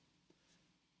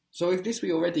So with this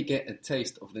we already get a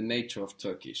taste of the nature of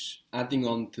Turkish, adding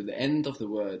on to the end of the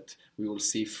word we will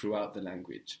see throughout the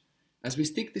language. As we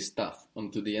stick this stuff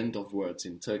onto the end of words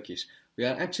in Turkish, we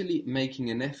are actually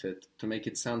making an effort to make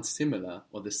it sound similar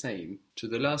or the same to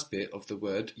the last bit of the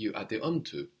word you add it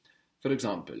onto. For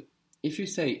example, if you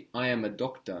say I am a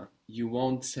doctor, you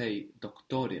won't say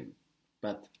doktorim,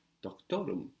 but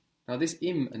doktorum. Now this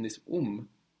im and this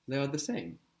they are the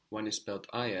same. One is spelled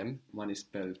I am, one is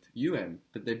spelled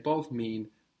but they both mean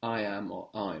I am or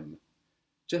I'm.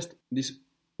 Just this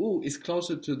u is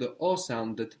closer to the o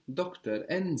sound that doctor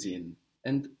ends in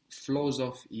and flows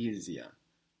off easier.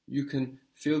 You can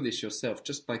feel this yourself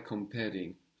just by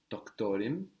comparing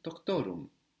doktorim, doktorum.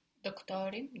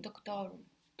 Doktorim, doktorum.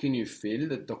 Can you feel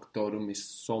that doktorum is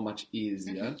so much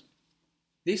easier?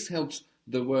 This helps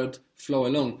the word flow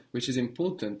along, which is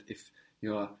important if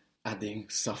you are adding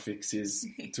suffixes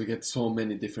to get so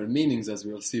many different meanings, as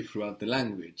we'll see throughout the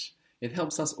language. It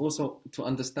helps us also to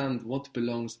understand what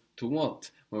belongs to what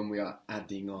when we are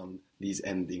adding on these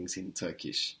endings in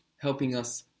Turkish, helping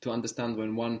us to understand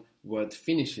when one word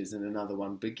finishes and another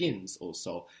one begins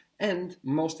also. And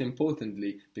most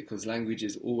importantly, because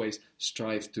languages always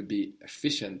strive to be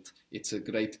efficient, it's a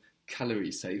great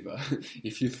calorie saver.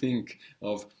 If you think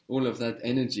of all of that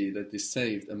energy that is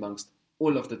saved amongst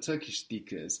all of the Turkish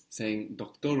speakers saying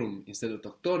doktorum instead of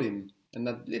doktorim, and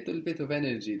that little bit of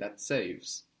energy that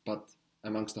saves, but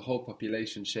amongst the whole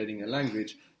population sharing a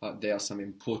language, there are some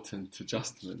important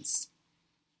adjustments.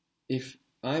 If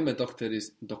I'm a doctor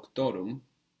is doktorum,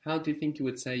 how do you think you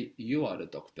would say you are a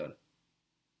doctor?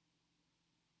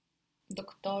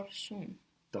 Doktorsun.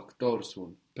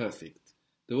 Doktorsun, perfect.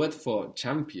 The word for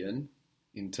champion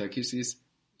in Turkish is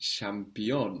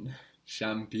şampiyon.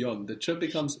 Şampiyon. The ch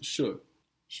becomes sh.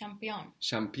 Champion.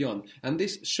 Champion. And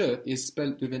this sh is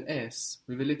spelled with an S,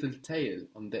 with a little tail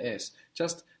on the S.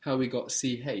 Just how we got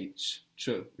CH, ch,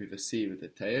 with a C with a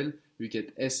tail, we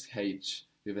get SH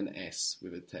with an S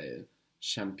with a tail.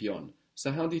 Champion.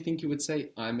 So how do you think you would say,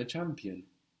 I'm a champion?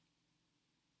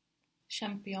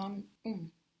 Champion.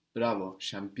 Bravo,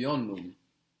 championum.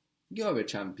 You're a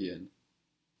champion.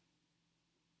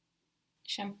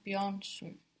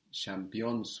 Championsun.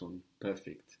 Championsun.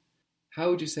 Perfect. How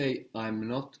would you say, I'm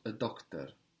not a doctor?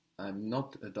 I'm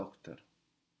not a doctor.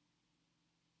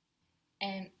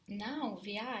 And now,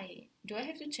 VI, do I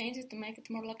have to change it to make it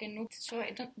more like a noob? So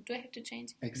do I have to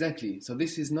change it? Exactly. So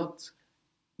this is not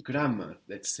grammar,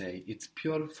 let's say. It's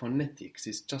pure phonetics.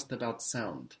 It's just about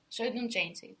sound. So I don't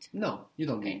change it? No, you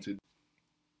don't need to.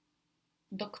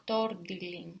 Doktor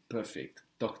dilim. Perfect.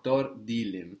 Doktor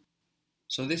dilim.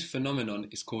 So this phenomenon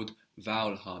is called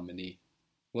vowel harmony.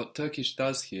 What Turkish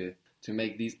does here to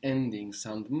make these endings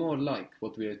sound more like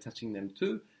what we are attaching them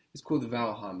to is called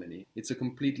vowel harmony. It's a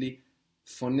completely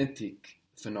phonetic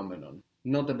phenomenon,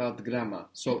 not about grammar.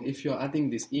 So if you're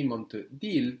adding this im onto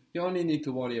dil, you only need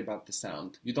to worry about the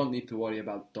sound. You don't need to worry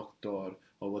about doctor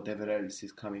or whatever else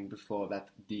is coming before that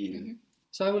dil.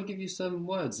 So I will give you some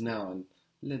words now and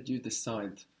let you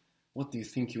decide what do you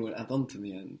think you will add on to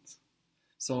the end.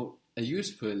 So a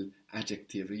useful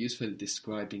adjective, a useful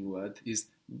describing word is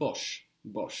boş.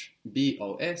 Boş.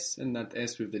 B-O-S, and that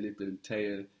S with the little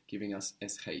tail giving us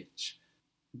S-H.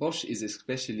 Boş is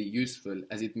especially useful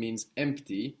as it means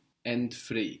empty and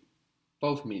free.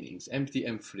 Both meanings, empty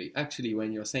and free. Actually,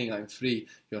 when you're saying I'm free,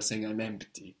 you're saying I'm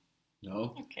empty.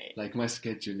 No? Okay. Like my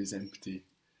schedule is empty.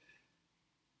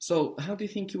 So, how do you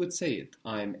think you would say it?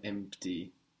 I'm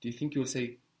empty. Do you think you would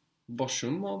say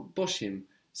boşum or boşim?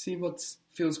 See what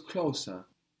feels closer.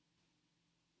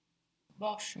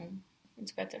 Boşum.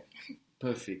 It's better.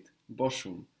 Perfect.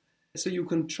 Boşum. So you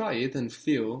can try it and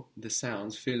feel the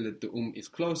sounds, feel that the is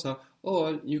closer,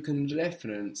 or you can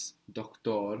reference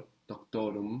doktor,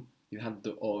 doktorum. You had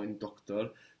the o in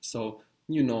doctor, so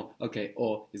you know, okay,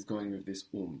 o is going with this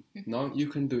No, you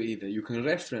can do either. You can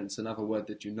reference another word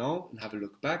that you know and have a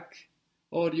look back,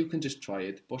 or you can just try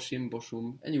it, boşim,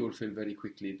 boşum, and you will feel very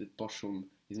quickly that boşum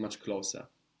is much closer.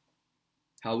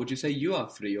 How would you say you are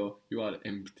free or you are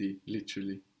empty,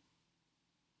 literally?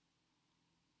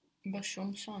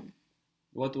 Boşumsun.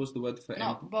 What was the word for No,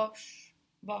 empty? boş.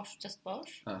 Boş, just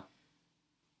boş.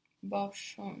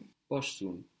 Boşun.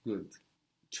 Boşsun, good.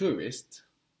 Tourist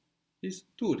is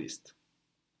tourist.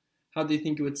 How do you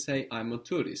think you would say I'm a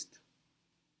tourist?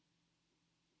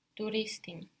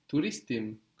 Turistim.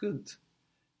 Turistim, good.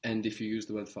 And if you use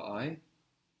the word for I?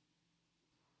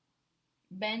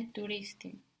 Ben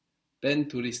turistim. Ben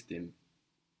turistim.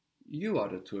 You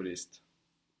are a tourist.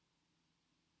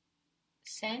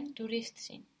 Sen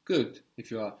turistsin. Good.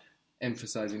 If you are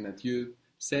emphasizing that you,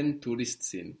 sen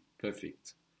turistsin.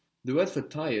 Perfect. The word for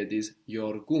tired is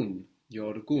yorgun.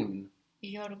 Yorgun.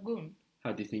 Yorgun.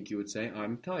 How do you think you would say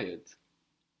I'm tired?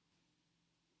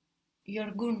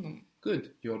 Yorgunum.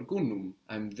 Good. Yorgunum.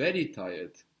 I'm very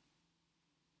tired.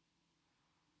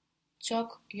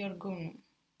 Çok yorgunum.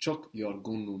 Çok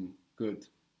yorgunum. Good.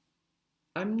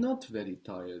 I'm not very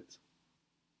tired.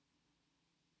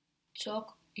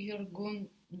 Çok yorgun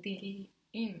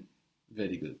değilim.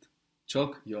 Very good.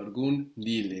 Çok yorgun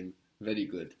değilim. Very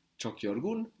good. Çok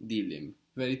yorgun değilim.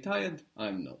 Very tired?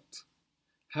 I'm not.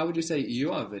 How would you say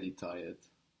you are very tired?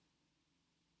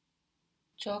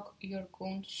 Çok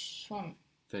yorgunsun.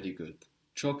 Very good.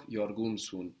 Çok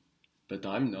yorgunsun. But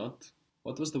I'm not.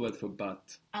 What was the word for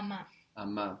but? Ama.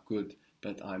 Ama. Good.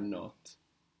 But I'm not.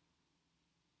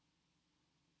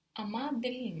 Ama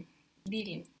değilim.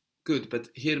 Değilim. Good, but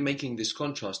here making this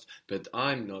contrast, but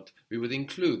I'm not, we would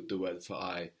include the word for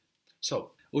I.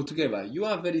 So, altogether, you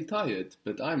are very tired,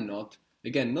 but I'm not.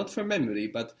 Again, not from memory,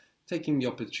 but taking the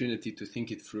opportunity to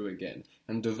think it through again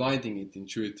and dividing it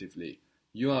intuitively.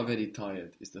 You are very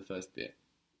tired is the first bit.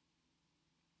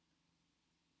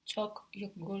 Çok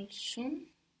yorgunsun.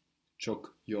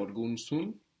 Çok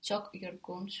yorgunsun. Çok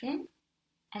yorgunsun.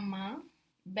 Ama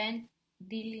ben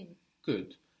değilim.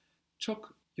 Good.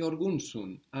 Çok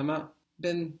yorgunsun ama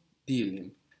ben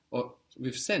değilim. Or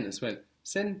with sen as well.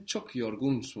 Sen çok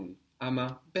yorgunsun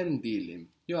ama ben değilim.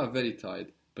 You are very tired,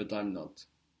 but I'm not.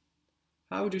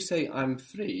 How would you say I'm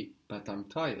free, but I'm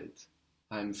tired?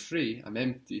 I'm free, I'm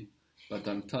empty, but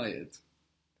I'm tired.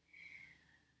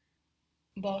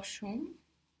 Boşum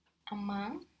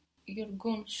ama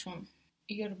yorgunsun.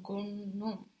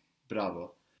 Yorgunum.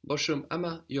 Bravo. Boşum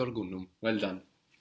ama yorgunum. Well done.